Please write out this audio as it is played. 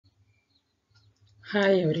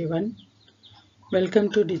Hi everyone, welcome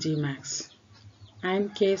to DigiMax. I am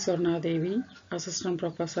K. Swarna Devi, Assistant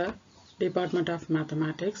Professor, Department of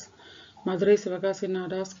Mathematics, Madurai Sivakasi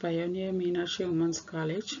Nada's Pioneer Meenakshi Women's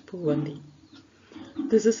College, Puvandi.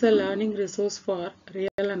 This is a learning resource for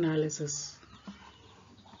real analysis.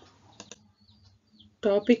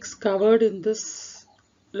 Topics covered in this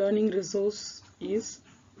learning resource is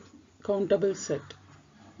countable set.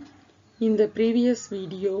 In the previous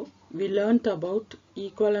video, we learnt about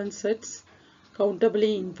equivalent sets,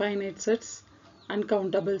 countably infinite sets, and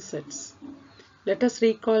countable sets. Let us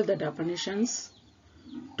recall the definitions.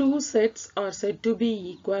 Two sets are said to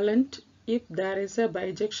be equivalent if there is a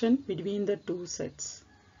bijection between the two sets.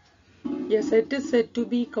 A set is said to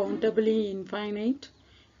be countably infinite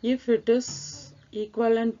if it is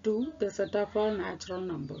equivalent to the set of all natural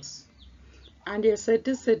numbers. And a set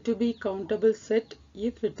is said to be countable set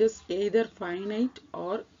if it is either finite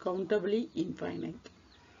or countably infinite.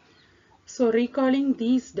 So recalling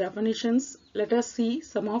these definitions, let us see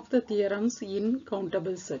some of the theorems in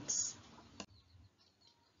countable sets.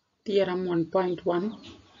 Theorem 1.1.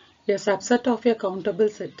 A subset of a countable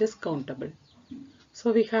set is countable.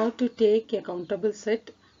 So we have to take a countable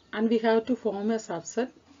set and we have to form a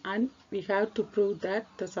subset and we have to prove that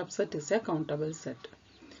the subset is a countable set.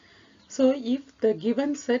 So if the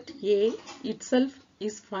given set A itself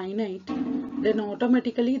is finite, then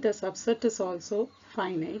automatically the subset is also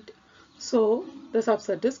finite. So the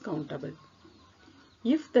subset is countable.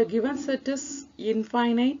 If the given set is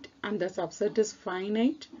infinite and the subset is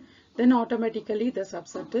finite, then automatically the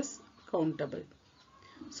subset is countable.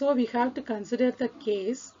 So we have to consider the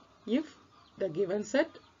case if the given set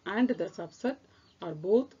and the subset are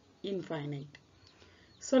both infinite.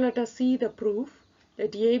 So let us see the proof.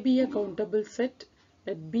 Let A be a countable set,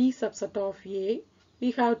 let B subset of A,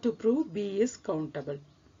 we have to prove B is countable.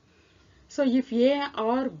 So if A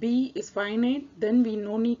or B is finite, then we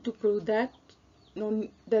no need to prove that,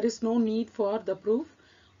 there is no need for the proof,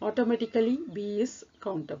 automatically B is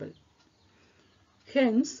countable.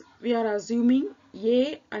 Hence, we are assuming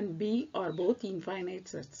A and B are both infinite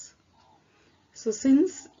sets. So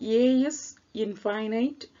since A is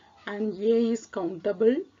infinite and A is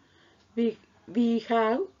countable, we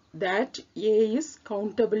have that A is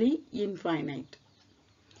countably infinite.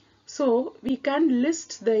 So we can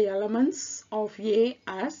list the elements of A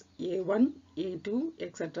as A1, A2,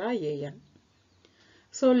 etc. An.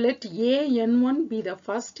 So let An1 be the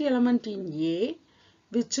first element in A,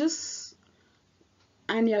 which is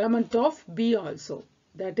an element of B also.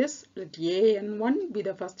 That is, let An1 be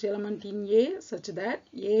the first element in A such that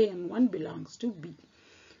An1 belongs to B.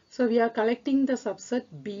 So we are collecting the subset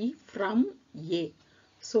B from A.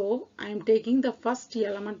 So I am taking the first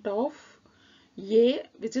element of A,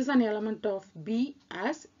 which is an element of B,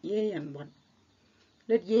 as An1.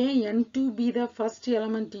 Let An2 be the first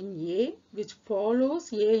element in A, which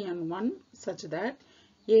follows An1 such that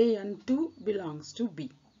An2 belongs to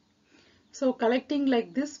B. So collecting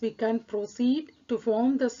like this, we can proceed to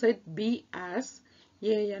form the set B as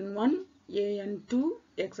An1, An2,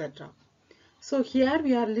 etc. So here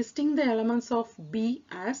we are listing the elements of B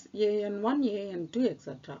as An1, An2,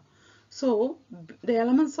 etc. So the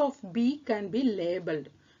elements of B can be labeled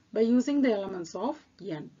by using the elements of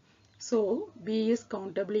N. So B is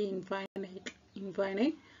countably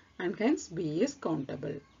infinite and hence B is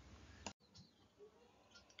countable.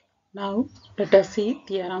 Now let us see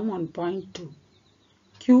theorem 1.2.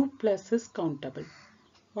 Q plus is countable.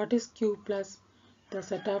 What is Q plus? The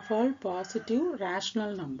set of all positive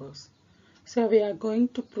rational numbers. So we are going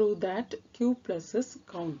to prove that Q plus is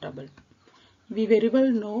countable. We very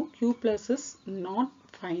well know Q plus is not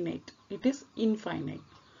finite. It is infinite.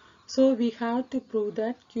 So we have to prove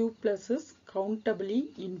that Q plus is countably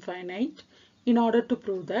infinite in order to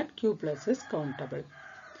prove that Q plus is countable.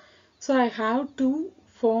 So I have to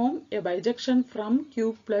form a bijection from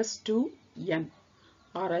Q plus to N,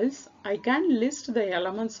 or else I can list the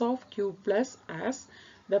elements of Q plus as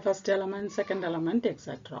the first element, second element,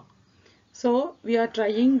 etc. So we are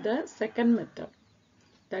trying the second method.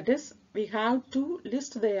 That is, we have to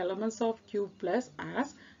list the elements of Q plus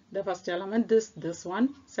as the first element is this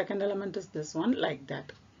one, second element is this one, like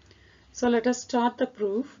that. So let us start the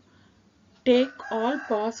proof. Take all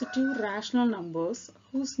positive rational numbers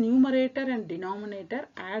whose numerator and denominator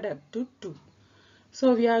add up to 2.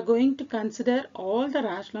 So we are going to consider all the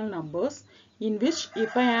rational numbers in which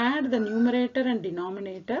if I add the numerator and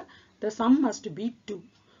denominator, the sum must be 2.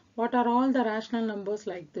 What are all the rational numbers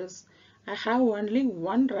like this? I have only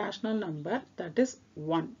one rational number, that is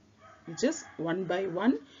 1, which is 1 by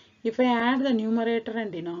 1. If I add the numerator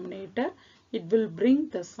and denominator, it will bring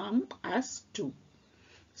the sum as 2.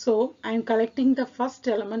 So I am collecting the first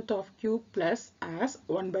element of Q plus as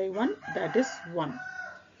 1 by 1, that is 1.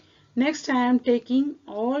 Next, I am taking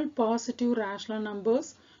all positive rational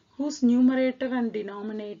numbers whose numerator and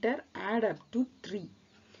denominator add up to 3.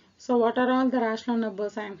 So what are all the rational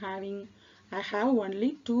numbers I am having? I have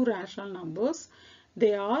only two rational numbers.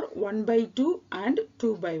 They are 1 by 2 and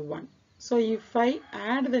 2 by 1. So if I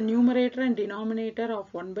add the numerator and denominator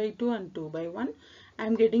of 1 by 2 and 2 by 1, I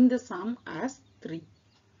am getting the sum as 3.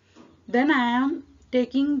 Then I am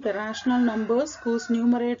taking the rational numbers whose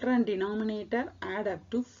numerator and denominator add up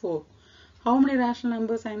to 4. How many rational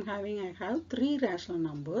numbers I am having? I have 3 rational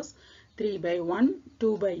numbers, 3 by 1,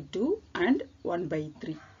 2 by 2 and 1 by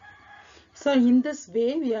 3. So in this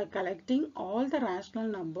way we are collecting all the rational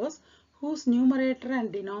numbers whose numerator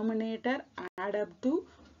and denominator add up to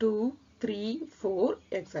 2, 3, 4,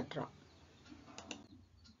 etc.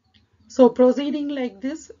 So proceeding like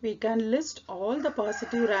this, we can list all the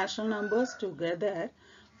positive rational numbers together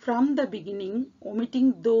from the beginning,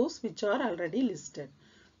 omitting those which are already listed.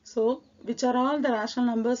 So which are all the rational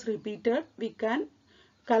numbers repeated, we can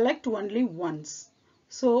collect only once.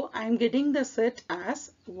 So I am getting the set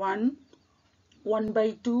as 1, 1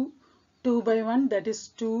 by 2, 2 by 1, that is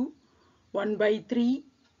 2, 1 by 3,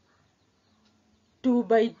 2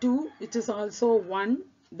 by 2, which is also 1,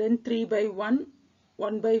 then 3 by 1,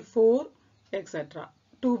 1 by 4, etc.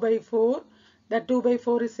 2 by 4, that 2 by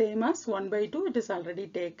 4 is same as 1 by 2, it is already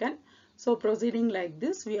taken. So proceeding like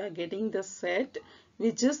this, we are getting the set,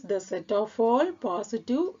 which is the set of all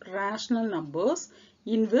positive rational numbers,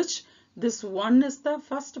 in which this 1 is the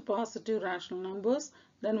first positive rational numbers,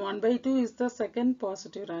 then 1 by 2 is the second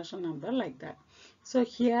positive rational number, like that. So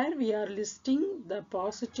here we are listing the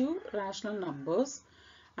positive rational numbers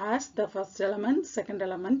as the first element, second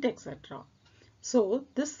element, etc. So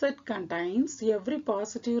this set contains every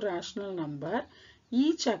positive rational number,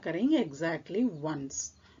 each occurring exactly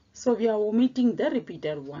once. So we are omitting the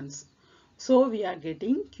repeated ones. So we are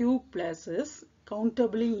getting Q plus is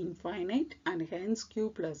countably infinite and hence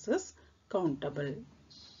Q plus is countable.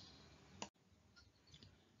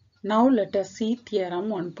 Now let us see theorem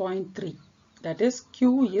 1.3, that is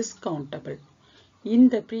Q is countable. In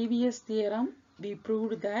the previous theorem, we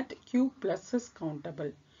proved that Q plus is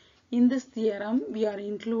countable. In this theorem, we are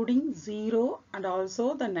including 0 and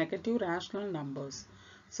also the negative rational numbers,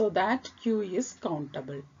 so that Q is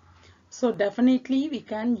countable. So definitely we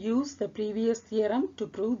can use the previous theorem to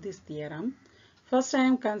prove this theorem. First I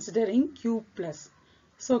am considering Q plus.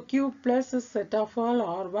 So Q plus is set of all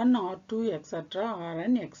R1, R2, etc.,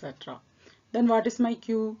 Rn, etc. Then what is my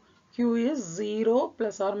Q? Q is 0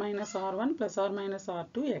 plus or minus R1 plus or minus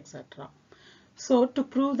R2, etc. So to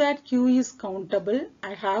prove that Q is countable,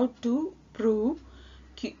 I have to prove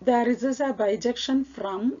there exists a bijection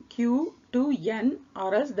from Q to N,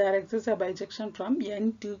 or else there exists a bijection from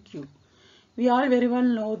N to Q. We all very well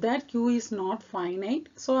know that Q is not finite,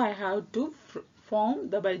 so I have to form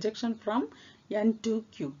the bijection from N to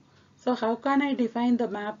Q. So how can I define the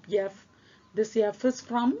map F? This F is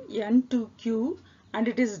from N to Q and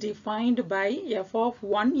it is defined by F of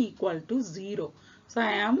 1 equal to 0. So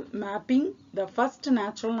I am mapping the first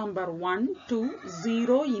natural number 1 to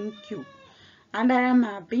 0 in Q. And I am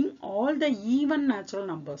mapping all the even natural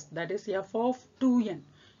numbers, that is F of 2n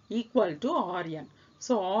equal to Rn.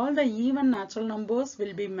 So all the even natural numbers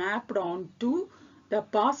will be mapped on to the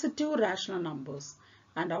positive rational numbers,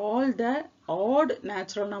 and all the odd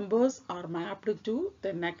natural numbers are mapped to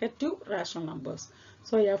the negative rational numbers.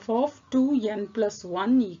 So F of 2n plus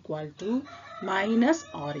 1 equal to minus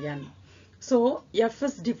Rn. So F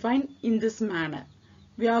is defined in this manner.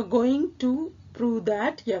 We are going to prove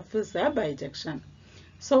that F is a bijection.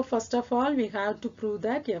 So first of all, we have to prove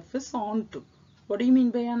that F is onto. What do you mean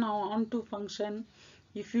by an onto function?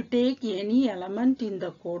 If you take any element in the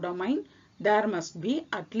codomain, there must be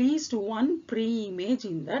at least one pre-image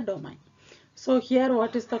in the domain. So here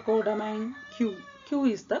what is the codomain? Q. Q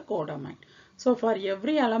is the codomain. So for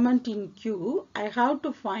every element in Q, I have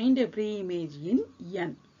to find a pre-image in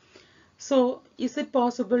N. So is it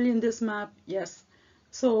possible in this map? Yes.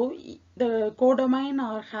 So the codomain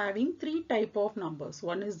are having three type of numbers.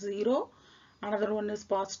 One is 0, another one is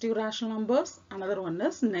positive rational numbers, another one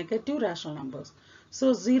is negative rational numbers.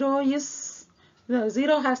 So 0 has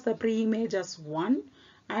the pre-image as 1,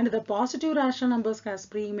 and the positive rational numbers has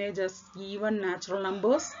pre-image as even natural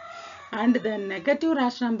numbers, and the negative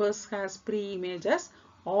rational numbers has pre-image as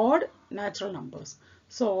odd natural numbers.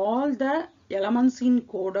 So all the elements in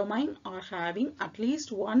codomain are having at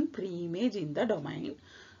least one pre-image in the domain,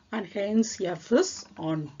 and hence F is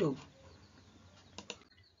onto.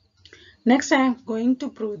 Next I am going to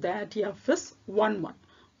prove that F is 1, 1.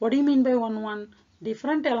 What do you mean by 1, 1?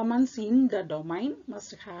 Different elements in the domain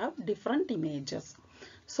must have different images.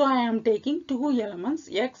 So I am taking two elements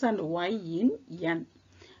x and y in n.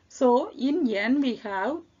 So in n we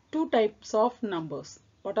have two types of numbers.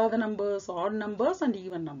 What are the numbers? Odd numbers and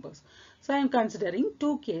even numbers. So I am considering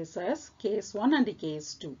two cases, case 1 and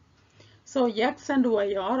case 2. So x and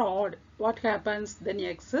y are odd. What happens? Then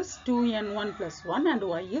x is 2n1 plus 1 and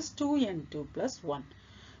y is 2n2 plus 1.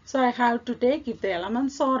 So I have to take, if the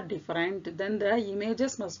elements are different, then the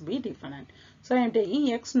images must be different. So I am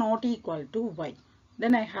taking x not equal to y.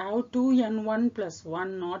 Then I have 2n1 plus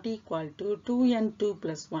 1 not equal to 2n2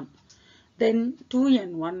 plus 1. Then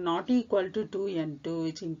 2n1 not equal to 2n2,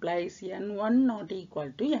 which implies n1 not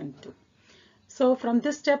equal to n2. So from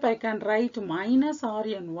this step I can write minus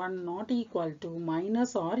Rn1 not equal to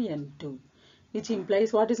minus Rn2, which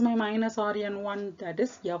implies what is my minus Rn1? That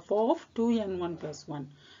is f of 2n1 plus 1.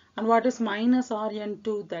 And what is minus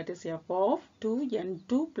Rn2? That is f of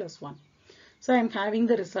 2n2 plus 1. So I am having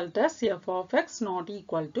the result as f of x not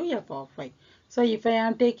equal to f of y. So if I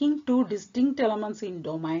am taking two distinct elements in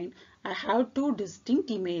domain, I have two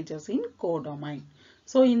distinct images in codomain.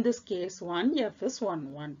 So in this case 1, f is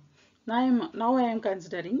 1, 1. Now I am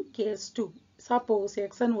considering case 2. Suppose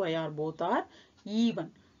x and y are both are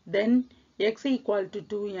even. Then x equal to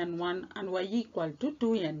 2n1 and y equal to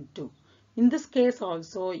 2n2. In this case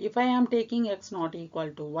also, if I am taking x not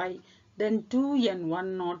equal to y, then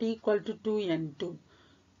 2n1 not equal to 2n2,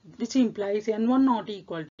 which implies n1 not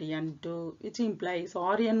equal to n2, which implies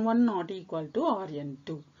Rn1 not equal to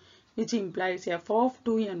Rn2, which implies f of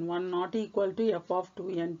 2n1 not equal to f of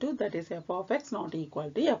 2n2, that is f of x not equal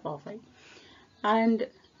to f of y. And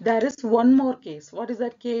there is one more case. What is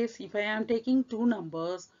that case? If I am taking two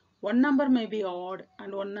numbers, one number may be odd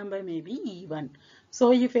and one number may be even.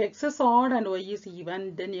 So if x is odd and y is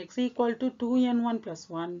even, then x equal to 2n1 plus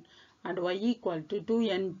 1 and y equal to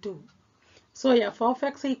 2n2. So f of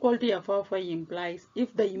x equal to f of y implies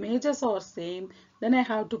if the images are same, then I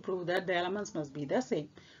have to prove that the elements must be the same.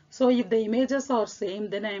 So if the images are same,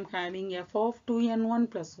 then I am having f of 2n1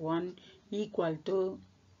 plus 1 equal to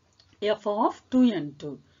f of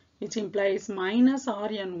 2n2, which implies minus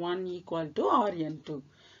Rn1 equal to Rn2.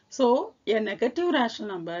 So a negative rational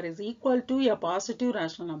number is equal to a positive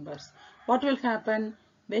rational number. What will happen?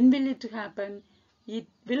 When will it happen? It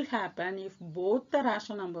will happen if both the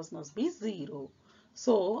rational numbers must be 0.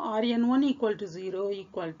 So Rn1 equal to 0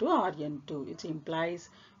 equal to Rn2, which implies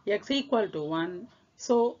x equal to 1.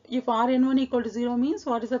 So if Rn1 equal to 0 means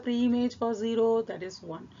what is the pre-image for 0? That is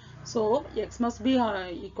 1. So x must be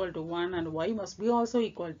equal to 1 and y must be also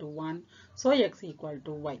equal to 1. So x equal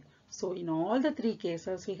to y. So in all the three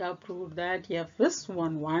cases we have proved that f is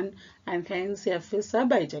 1, 1 and hence f is a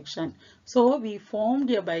bijection. So we formed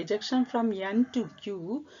a bijection from n to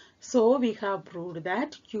q. So we have proved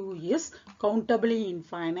that q is countably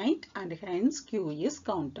infinite and hence q is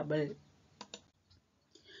countable.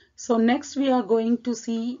 So next we are going to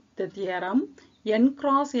see the theorem n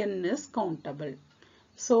cross n is countable.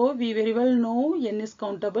 So we very well know n is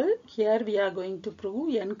countable. Here we are going to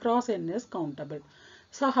prove n cross n is countable.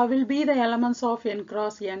 So how will be the elements of n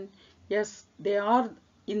cross n? Yes, they are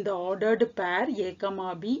in the ordered pair a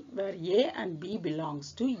comma b, where a and b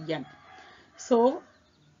belongs to n. So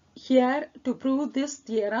here to prove this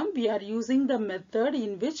theorem we are using the method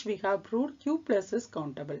in which we have proved q plus is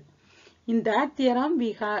countable. In that theorem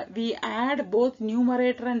we add both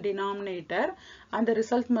numerator and denominator and the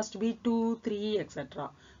result must be 2, 3, etc.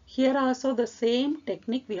 Here also the same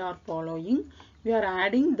technique we are following. We are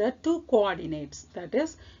adding the two coordinates. That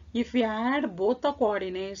is, if we add both the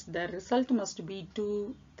coordinates, the result must be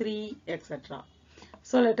 2, 3, etc.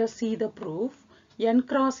 So let us see the proof. N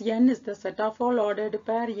cross n is the set of all ordered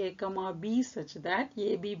pair a comma b such that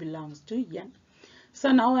ab belongs to n.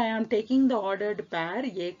 So now I am taking the ordered pair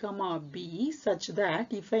a comma b such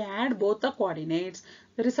that if I add both the coordinates,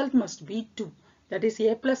 the result must be 2. That is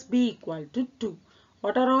a plus b equal to 2.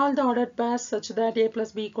 What are all the ordered pairs such that a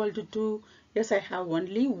plus b equal to 2? Yes, I have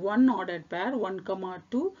only one ordered pair 1 comma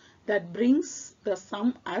 2, that brings the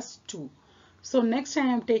sum as 2. So next I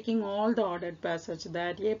am taking all the ordered pairs such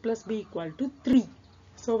that a plus b equal to 3.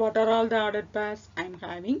 So what are all the ordered pairs? I am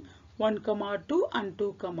having 1 comma 2 and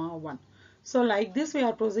 2 comma 1. So like this we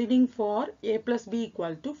are proceeding for a plus b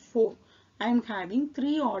equal to 4. I am having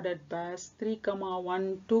 3 ordered pairs 3 comma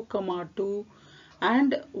 1, 2 comma 2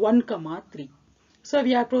 and 1 comma 3. So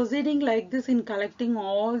we are proceeding like this in collecting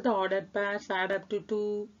all the ordered pairs, add up to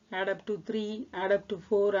 2, add up to 3, add up to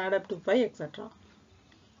 4, add up to 5, etc.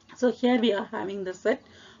 So here we are having the set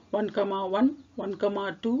 1,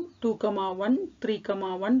 1, 2, 2, 1, 3,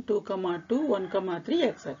 1, 2, 2, 1, 3,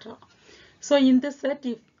 etc. So in this set,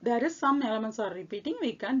 if there is some elements are repeating,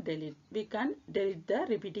 we can delete. We can delete the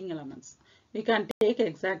repeating elements. We can take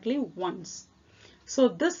exactly once. So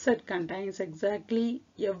this set contains exactly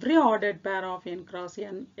every ordered pair of n cross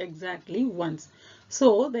n exactly once.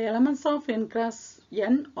 So the elements of n cross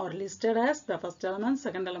n are listed as the first element,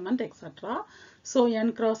 second element, etc. So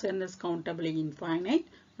n cross n is countably infinite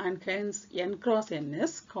and hence n cross n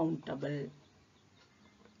is countable.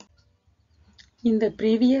 In the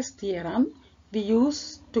previous theorem, we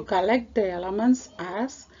used to collect the elements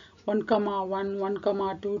as 1, 1,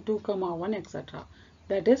 1, 2, 2, 1, etc.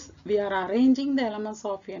 That is, we are arranging the elements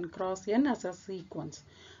of n cross n as a sequence.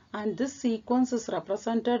 And this sequence is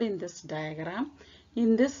represented in this diagram.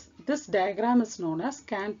 In this diagram is known as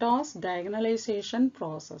Cantor's diagonalization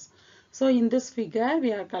process. So in this figure,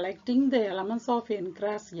 we are collecting the elements of n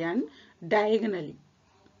cross n diagonally.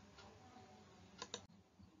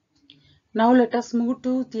 Now let us move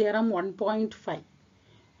to theorem 1.5.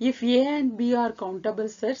 If A and B are countable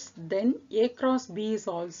sets, then A cross B is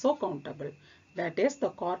also countable. That is,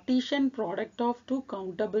 the Cartesian product of two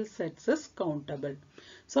countable sets is countable.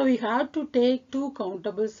 So we have to take two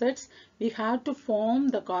countable sets. We have to form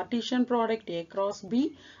the Cartesian product A cross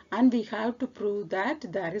B, and we have to prove that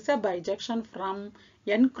there is a bijection from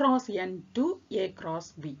n cross n to A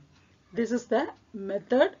cross B. This is the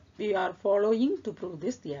method we are following to prove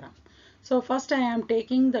this theorem. So first I am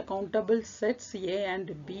taking the countable sets A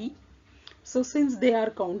and B. So since they are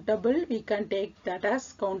countable, we can take that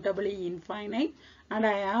as countably infinite, and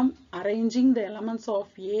I am arranging the elements of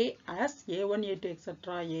A as A1, A2,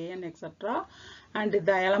 etc., AN, etc., and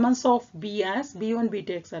the elements of B as B1, B2,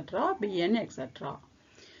 etc., Bn, etc.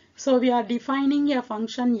 So we are defining a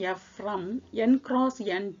function f from n cross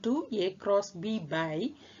n to A cross B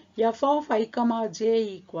by f of I, j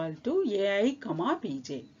equal to ai,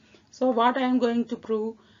 bj. So what I am going to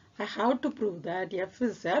prove? I have to prove that f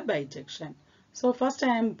is a bijection. So first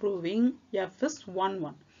I am proving f is 1,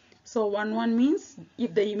 1. So 1, 1 means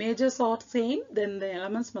if the images are same, then the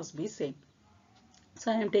elements must be same.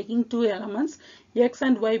 So I am taking two elements, x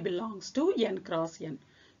and y belongs to n cross n.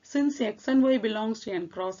 Since x and y belongs to n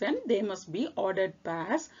cross n, they must be ordered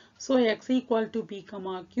pairs. So x equal to p,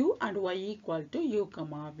 q and y equal to u,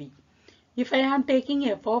 v. If I am taking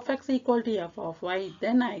f of x equal to f of y,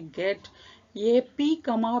 then I get ap,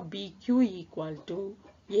 bq equal to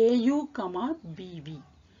au, bv,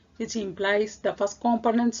 which implies the first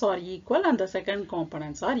components are equal and the second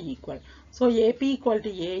components are equal. So ap equal to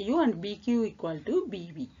au and bq equal to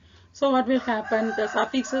bv. So what will happen? The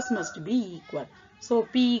suffixes must be equal. So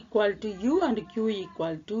p equal to u and q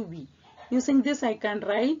equal to v. Using this I can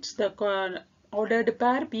write the ordered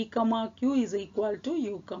pair p, q is equal to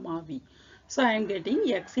u, v. So I am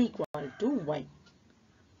getting x equal to y.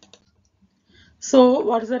 So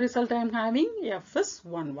what is the result I am having? F is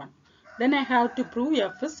 1, 1. Then I have to prove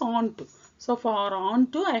f is onto. So for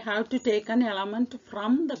onto, I have to take an element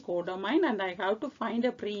from the codomain and I have to find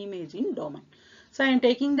a pre-image in domain. So I am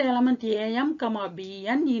taking the element am,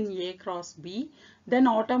 bn in A cross B. Then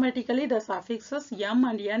automatically the suffixes m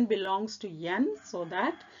and n belongs to n, so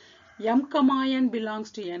that m, n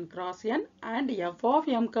belongs to n cross n and f of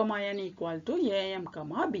m, n equal to am,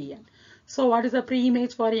 bn. So what is the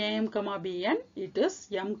pre-image for am, bn? It is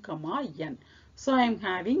m, n. So I am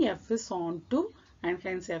having f is onto and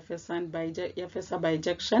hence f is a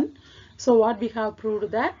bijection. So what we have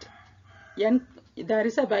proved that there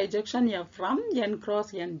is a bijection f from n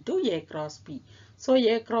cross n to A cross B. So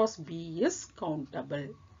A cross B is countable.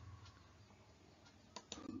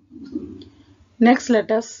 Next,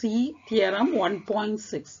 let us see theorem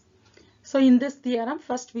 1.6. So in this theorem,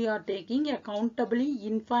 first we are taking a countably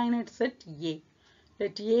infinite set A.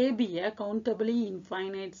 Let A be a countably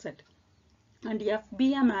infinite set and F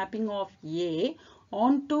be a mapping of A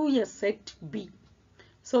onto a set B.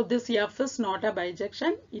 So this F is not a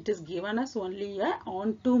bijection, it is given as only a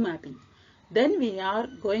onto mapping. Then we are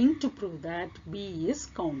going to prove that B is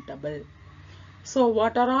countable. So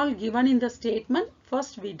what are all given in the statement?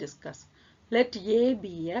 First we discuss. Let A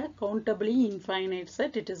be a countably infinite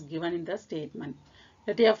set, it is given in the statement.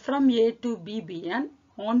 Let F from A to B be an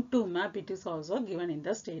onto map, it is also given in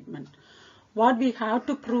the statement. What we have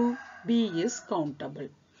to prove? B is countable.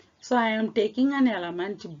 So I am taking an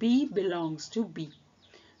element B belongs to B.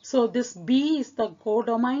 So this B is the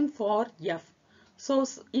codomain for F. So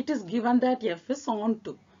it is given that F is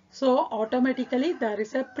onto. So automatically there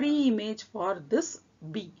is a pre-image for this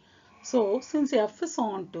B. So since F is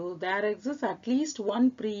onto, there exists at least one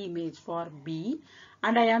pre-image for B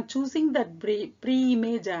and I am choosing that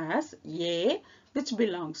pre-image as A, which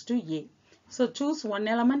belongs to A. So choose one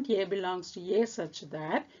element A belongs to A such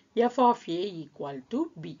that f of A equal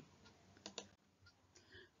to B.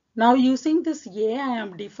 Now using this A, I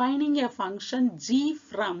am defining a function g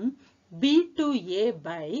from B to A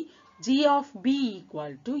by g of B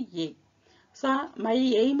equal to A. So my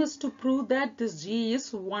aim is to prove that this g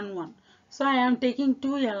is 1, 1. So I am taking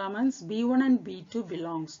two elements B1 and B2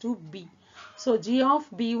 belongs to B. So g of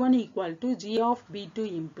B1 equal to g of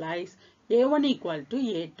B2 implies A1 equal to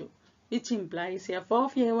A2, which implies f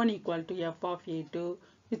of A1 equal to f of A2,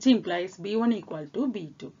 which implies B1 equal to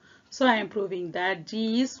B2. So I am proving that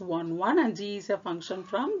g is 1, 1 and g is a function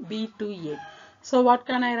from B to A. So what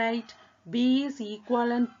can I write? B is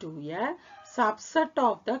equivalent to a subset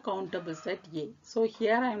of the countable set A. So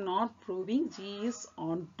here I am not proving G is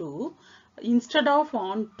onto. Instead of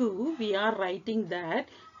onto, we are writing that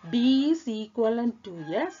B is equivalent to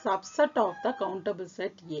a subset of the countable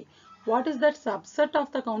set A. What is that subset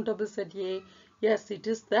of the countable set A? Yes, it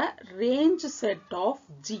is the range set of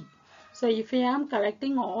G. So if I am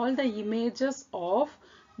collecting all the images of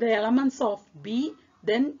the elements of B,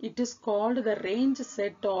 then it is called the range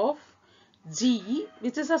set of G,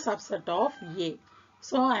 which is a subset of A.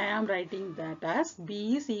 So I am writing that as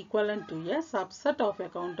B is equivalent to a subset of a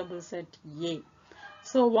countable set A.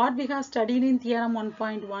 So what we have studied in theorem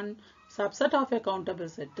 1.1, subset of a countable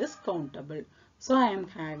set is countable. So I am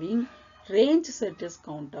having range set is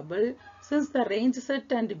countable. Since the range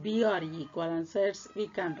set and B are equivalent sets, we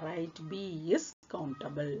can write B is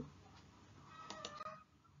countable.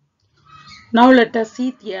 Now let us see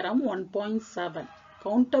theorem 1.7.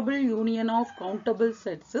 Countable union of countable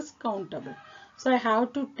sets is countable. So I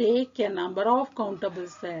have to take a number of countable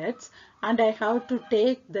sets and I have to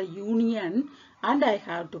take the union and I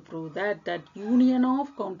have to prove that union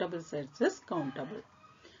of countable sets is countable.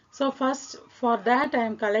 So first for that I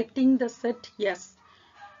am collecting the set S.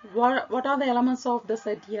 What are the elements of the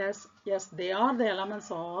set S? Yes, they are the elements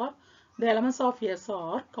of S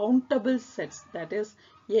are countable sets, that is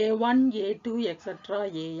A1, A2, etc.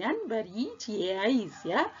 AN, where each AI is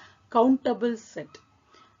a countable set.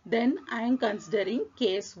 Then I am considering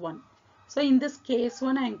case 1. So in this case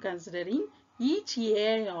 1 I am considering each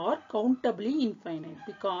AI are countably infinite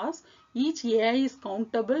because each AI is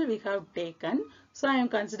countable we have taken. So I am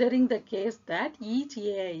considering the case that each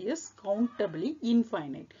AI is countably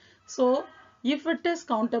infinite. So if it is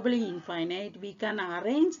countably infinite, we can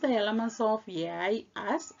arrange the elements of AI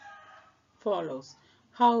as follows.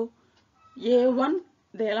 How? A1,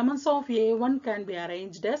 the elements of A1 can be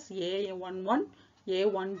arranged as A11,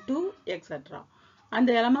 A12, etc. And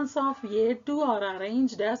the elements of A2 are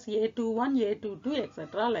arranged as A21, A22,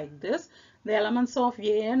 etc. like this. The elements of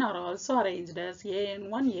AN are also arranged as AN1,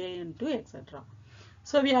 AN2, etc.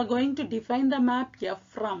 So we are going to define the map F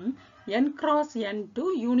from N cross N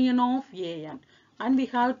to union of AN. And we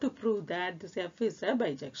have to prove that this F is a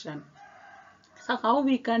bijection. So how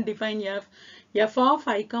we can define F? F of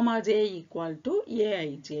I comma j equal to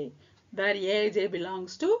Aij, where Aij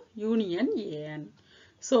belongs to union An.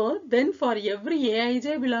 So then for every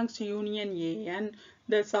Aij belongs to union An,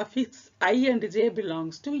 the suffix I and j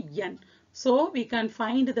belongs to N. So we can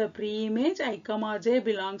find the pre-image I comma j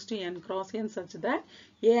belongs to N cross N such that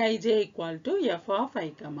Aij equal to F of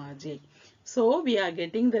I comma j. So we are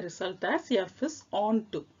getting the result as F is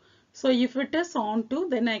onto. So if it is onto,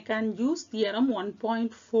 then I can use theorem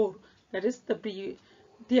 1.4. That is the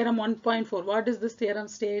theorem 1.4. What is this theorem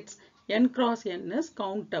states? N cross N is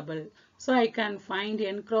countable. So I can find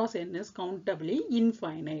N cross N is countably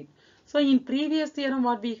infinite. So in previous theorem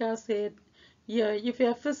what we have said? Yeah, if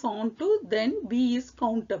F is onto, then B is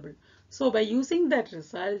countable. So by using that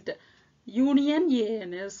result, union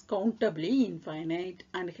An is countably infinite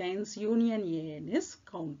and hence union An is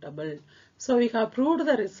countable. So we have proved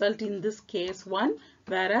the result in this case 1,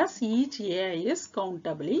 whereas each AI is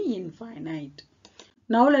countably infinite.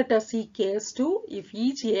 Now let us see case 2. If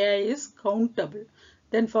each AI is countable,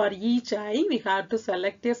 then for each I we have to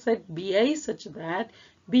select a set Bi such that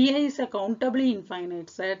Bi is a countably infinite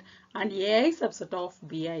set and AI subset of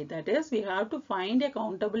Bi. That is, we have to find a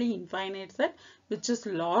countably infinite set which is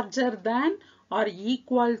larger than or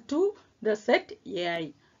equal to the set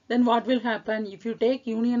AI. Then what will happen? If you take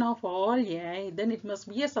union of all AI, then it must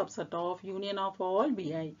be a subset of union of all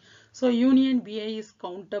Bi. So union Bi is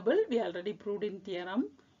countable. We already proved in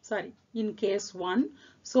in case 1.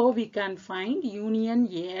 So we can find union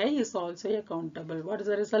AI is also a countable. What is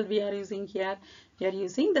the result we are using here? We are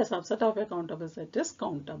using the subset of a countable set is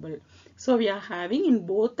countable. So we are having in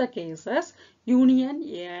both the cases union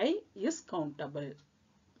AI is countable.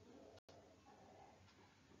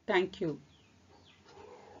 Thank you.